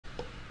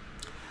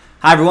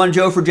Hi everyone,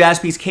 Joe for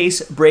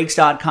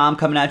JaspysCaseBreaks.com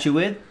coming at you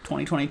with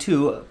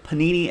 2022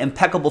 Panini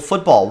Impeccable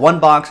Football. One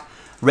box,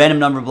 random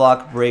number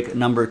block, break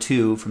number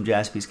 2 from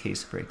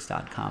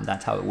JaspysCaseBreaks.com.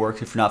 That's how it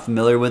works if you're not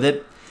familiar with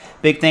it.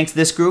 Big thanks to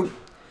this group.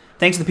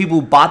 Thanks to the people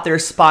who bought their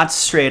spots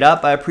straight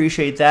up. I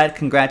appreciate that.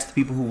 Congrats to the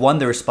people who won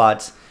their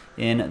spots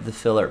in the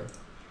filler.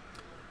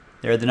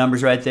 There are the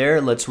numbers right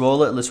there. Let's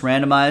roll it. Let's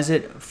randomize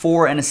it.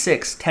 4 and a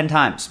 6, 10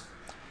 times.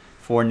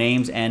 4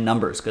 names and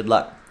numbers. Good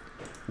luck.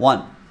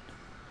 1,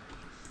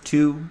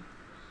 2,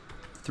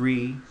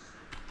 3,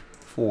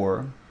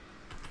 4,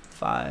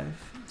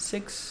 5,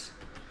 6,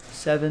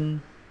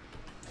 7,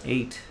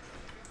 8,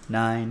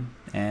 9,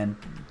 and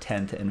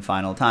 10th and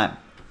final time.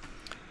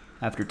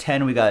 After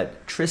 10, we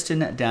got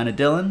Tristan down to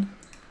Dylan.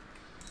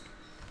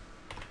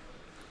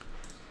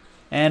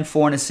 And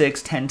 4 and a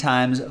 6, 10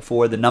 times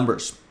for the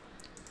numbers.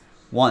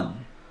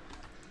 1,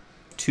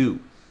 2,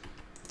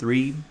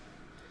 3,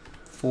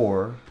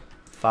 4,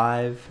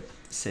 5,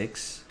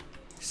 6,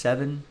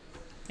 7,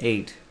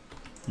 8,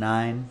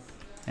 9,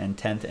 and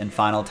 10th and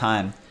final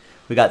time.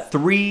 We got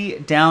 3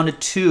 down to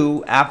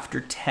 2 after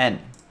 10.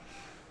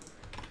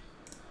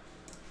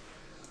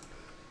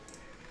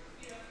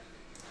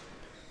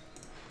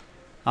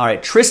 All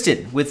right,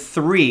 Tristan with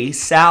 3,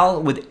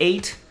 Sal with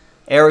 8,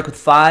 Eric with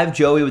 5,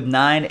 Joey with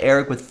 9,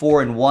 Eric with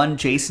 4 and 1,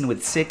 Jason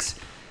with 6,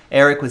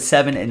 Eric with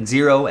 7 and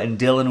 0, and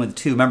Dylan with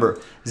 2. Remember,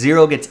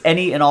 0 gets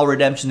any and all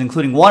redemptions,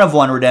 including 1 of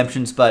 1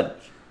 redemptions, but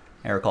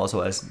Eric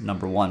also has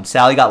number 1.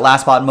 Sal, you got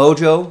Last Spot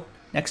Mojo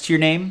next to your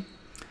name,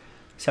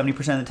 70%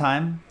 of the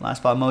time. Last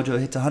Spot Mojo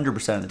hits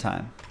 100% of the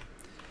time.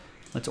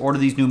 Let's order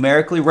these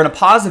numerically. We're going to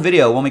pause the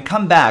video. When we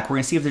come back, we're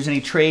going to see if there's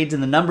any trades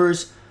in the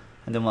numbers,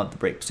 and then we'll have the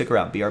break. Stick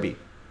around. BRB.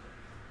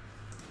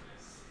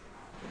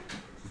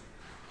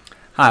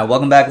 Hi,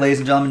 welcome back, ladies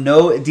and gentlemen.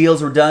 No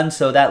deals were done,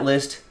 so that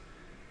list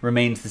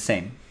remains the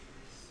same.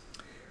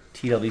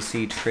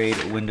 TWC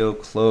trade window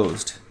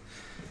closed.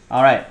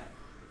 All right.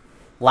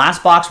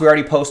 Last box we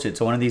already posted,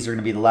 so one of these are going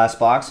to be the last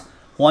box.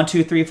 1,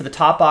 2, 3 for the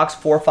top box,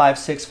 4, 5,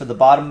 6 for the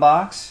bottom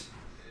box.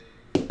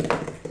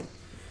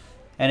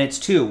 And it's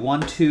 2.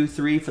 1, 2,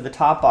 3 for the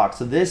top box.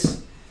 So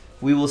this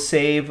we will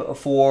save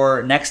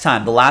for next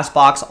time. The last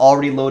box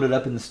already loaded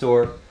up in the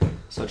store,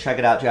 so check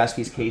it out,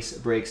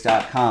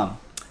 JaspysCaseBreaks.com.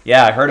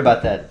 Yeah, I heard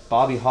about that.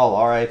 Bobby Hull,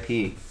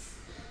 R.I.P.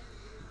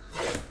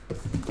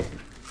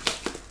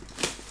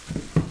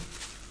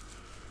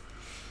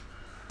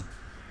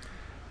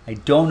 I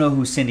don't know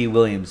who Cindy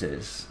Williams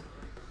is.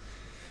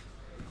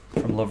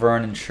 From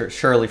Laverne and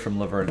Shirley from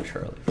Laverne and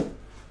Shirley.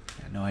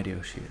 I have no idea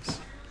who she is.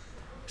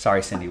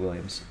 Sorry, Cindy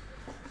Williams.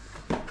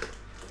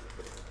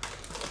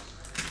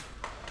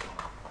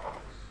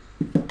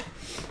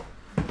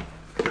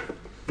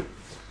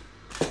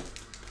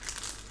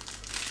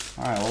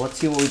 All right, well, let's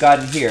see what we got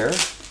in here.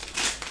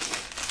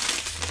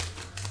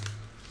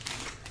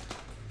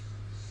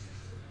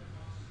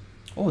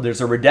 Oh,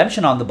 there's a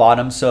redemption on the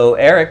bottom, so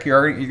Eric,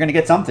 you're going to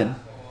get something.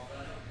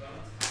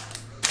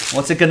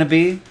 What's it going to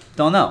be?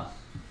 Don't know.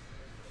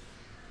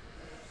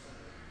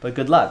 But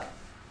good luck.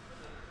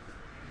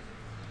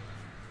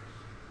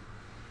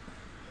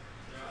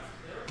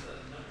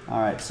 All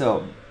right,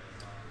 so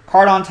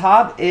card on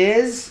top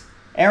is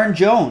Aaron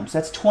Jones.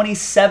 That's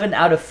 27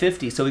 out of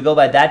 50. So we go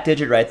by that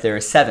digit right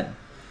there, 7.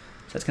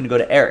 So that's going to go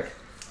to Eric,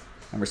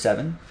 number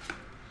 7.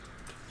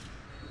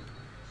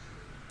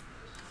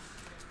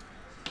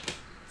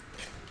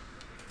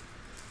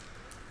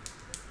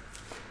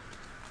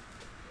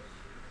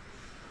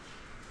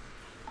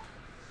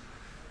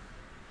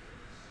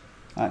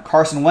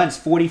 Carson Wentz,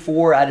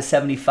 44 out of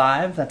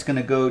 75. That's going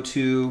to go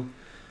to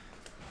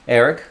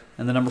Eric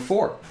and the number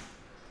 4.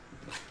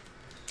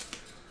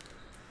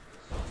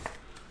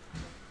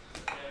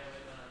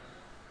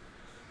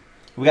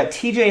 We got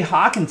TJ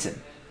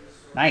Hawkinson.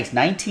 Nice,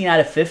 19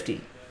 out of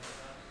 50.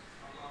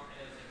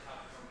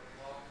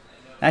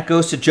 That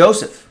goes to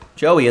Joseph,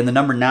 Joey, and the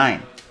number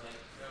 9.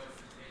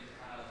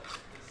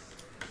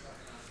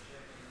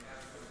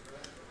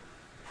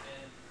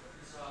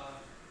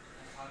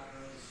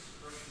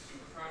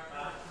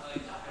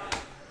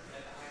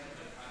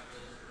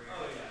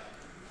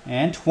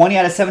 And 20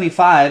 out of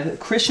 75,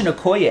 Christian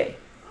Okoye,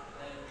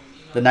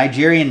 the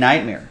Nigerian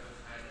Nightmare.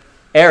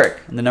 Eric,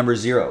 and the number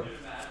 0.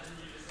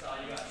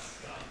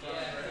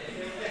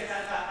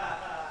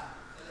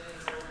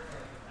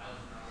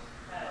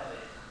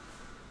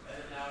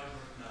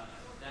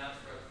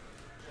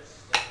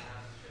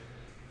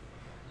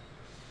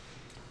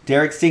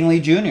 Derek Stingley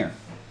Jr.,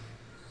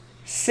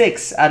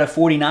 6 out of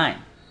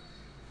 49.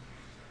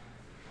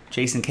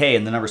 Jason K,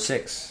 and the number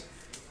 6.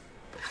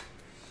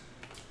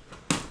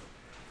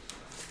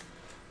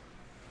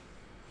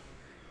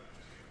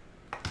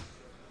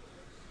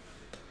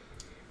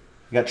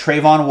 We got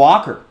Trayvon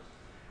Walker,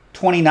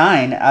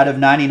 29 out of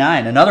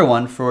 99. Another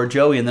one for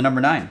Joey and the number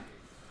 9.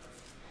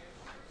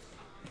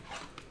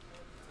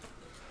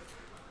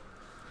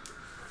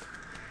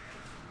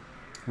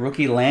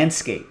 Rookie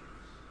landscape.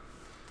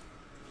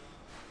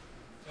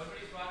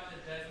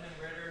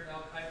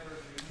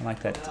 I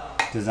like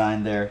that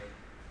design there.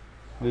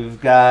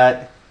 We've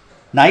got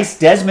Nice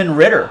Desmond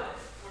Ridder.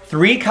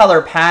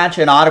 3-color patch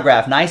and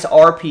autograph. Nice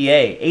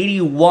RPA.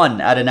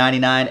 81 out of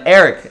 99.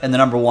 Eric and the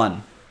number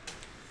 1.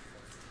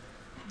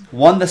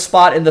 Won the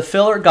spot in the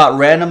filler. Got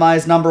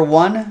randomized number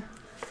 1.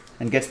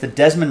 And gets the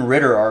Desmond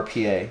Ridder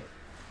RPA.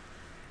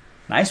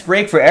 Nice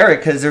break for Eric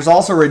because there's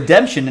also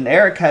redemption. And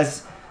Eric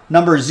has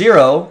number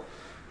 0.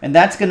 And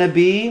that's going to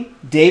be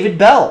David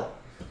Bell.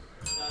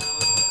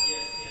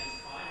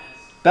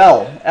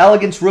 Bell.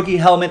 Elegance rookie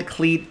helmet,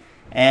 cleat,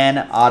 and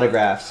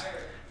autographs.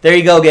 There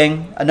you go,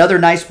 gang. Another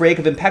nice break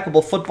of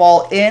Impeccable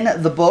football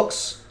in the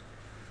books.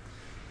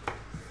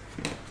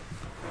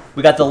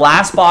 We got the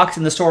last box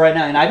in the store right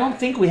now, and I don't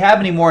think we have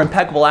any more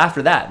Impeccable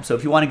after that. So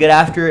if you want to get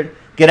after it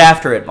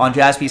on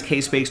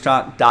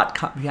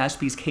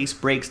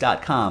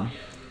jaspyscasebreaks.com.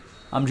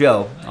 I'm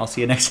Joe. I'll see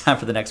you next time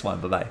for the next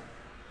one. Bye-bye.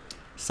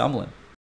 Stumbling.